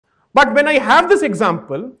But when I have this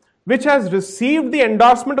example, which has received the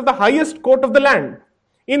endorsement of the highest court of the land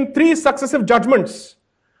in 3 successive judgments,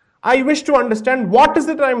 I wish to understand what is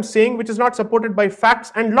it I am saying which is not supported by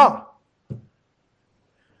facts and law.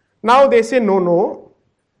 Now they say, no,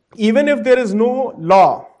 even if there is no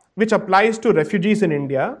law which applies to refugees in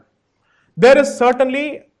India, there is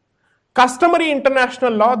certainly customary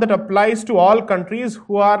international law that applies to all countries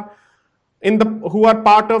who are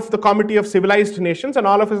part of the Committee of Civilized Nations, and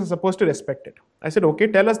all of us are supposed to respect it. I said, okay,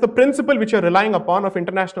 tell us the principle which you're relying upon of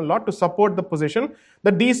international law to support the position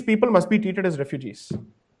that these people must be treated as refugees.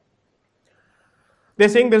 They're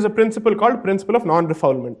saying there's a principle called principle of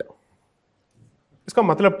non-refoulement. Iska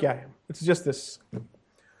matlab kya hai? It's just this.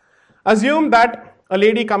 Assume that a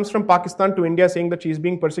lady comes from Pakistan to India saying that she is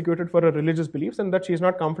being persecuted for her religious beliefs and that she is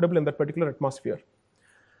not comfortable in that particular atmosphere.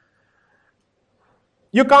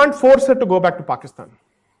 You can't force her to go back to Pakistan.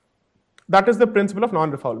 That is the principle of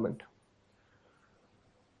non-refoulement.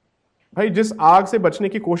 भाई जिस आग से बचने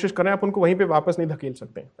की कोशिश कर रहे हैं आप उनको वहीं पे वापस नहीं धकेल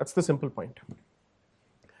सकते. That's the simple point.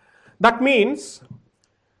 That means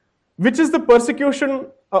which is the persecution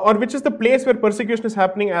or which is the place where persecution is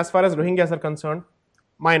happening as far as Rohingyas are concerned?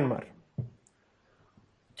 Myanmar.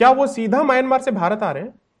 क्या वो सीधा म्यांमार से भारत आ रहे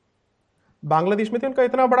हैं? बांग्लादेश में तो उनका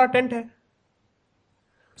इतना बड़ा टेंट है.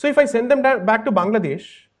 So if I send them back to Bangladesh,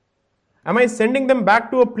 am I sending them back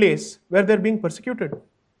to a place where they're being persecuted?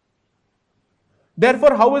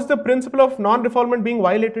 Therefore, how is the principle of non-refoulement being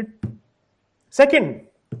violated? Second,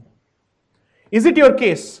 is it your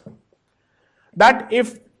case that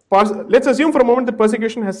let's assume for a moment that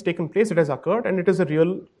persecution has taken place, it has occurred, and it is a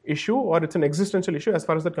real issue or it's an existential issue as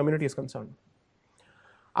far as the community is concerned.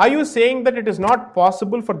 Are you saying that it is not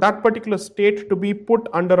possible for that particular state to be put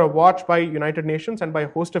under a watch by United Nations and by a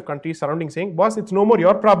host of countries surrounding, saying, boss, it's no more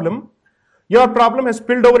your problem. Your problem has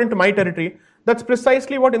spilled over into my territory. That's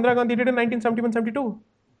precisely what Indira Gandhi did in 1971-72.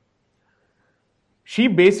 She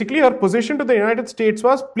basically, her position to the United States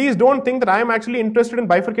was, please don't think that I am actually interested in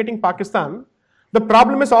bifurcating Pakistan. The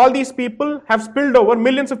problem is all these people have spilled over,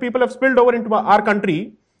 millions of people have spilled over into our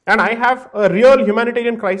country, and I have a real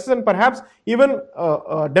humanitarian crisis and perhaps even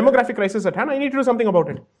a demographic crisis at hand. I need to do something about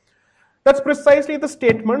it. That's precisely the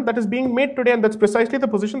statement that is being made today, and that's precisely the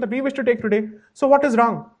position that we wish to take today. So what is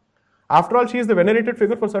wrong? After all, she is the venerated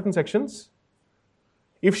figure for certain sections.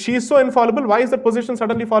 If she is so infallible, why is that position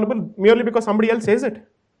suddenly fallible merely because somebody else says it?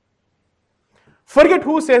 Forget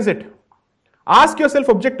who says it. Ask yourself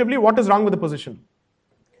objectively what is wrong with the position.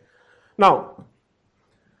 Now,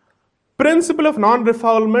 principle of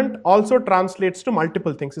non-refoulement also translates to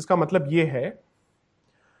multiple things. इसका मतलब ये है,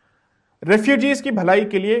 refugees की भलाई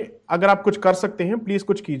के लिए अगर आप कुछ कर सकते हैं, please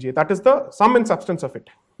कुछ कीजिए. That is the sum and substance of it.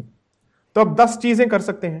 तो आप 10 चीजें कर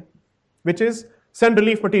सकते हैं, which is send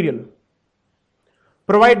relief material,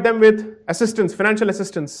 provide them with assistance, financial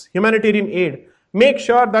assistance, humanitarian aid, make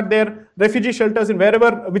sure that their refugee shelters in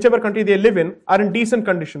whichever country they live in are in decent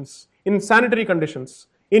conditions, in sanitary conditions,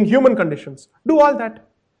 in human conditions. Do all that.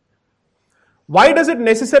 Why does it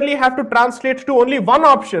necessarily have to translate to only one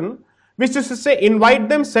option, which is to say invite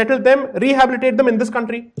them, settle them, rehabilitate them in this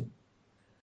country?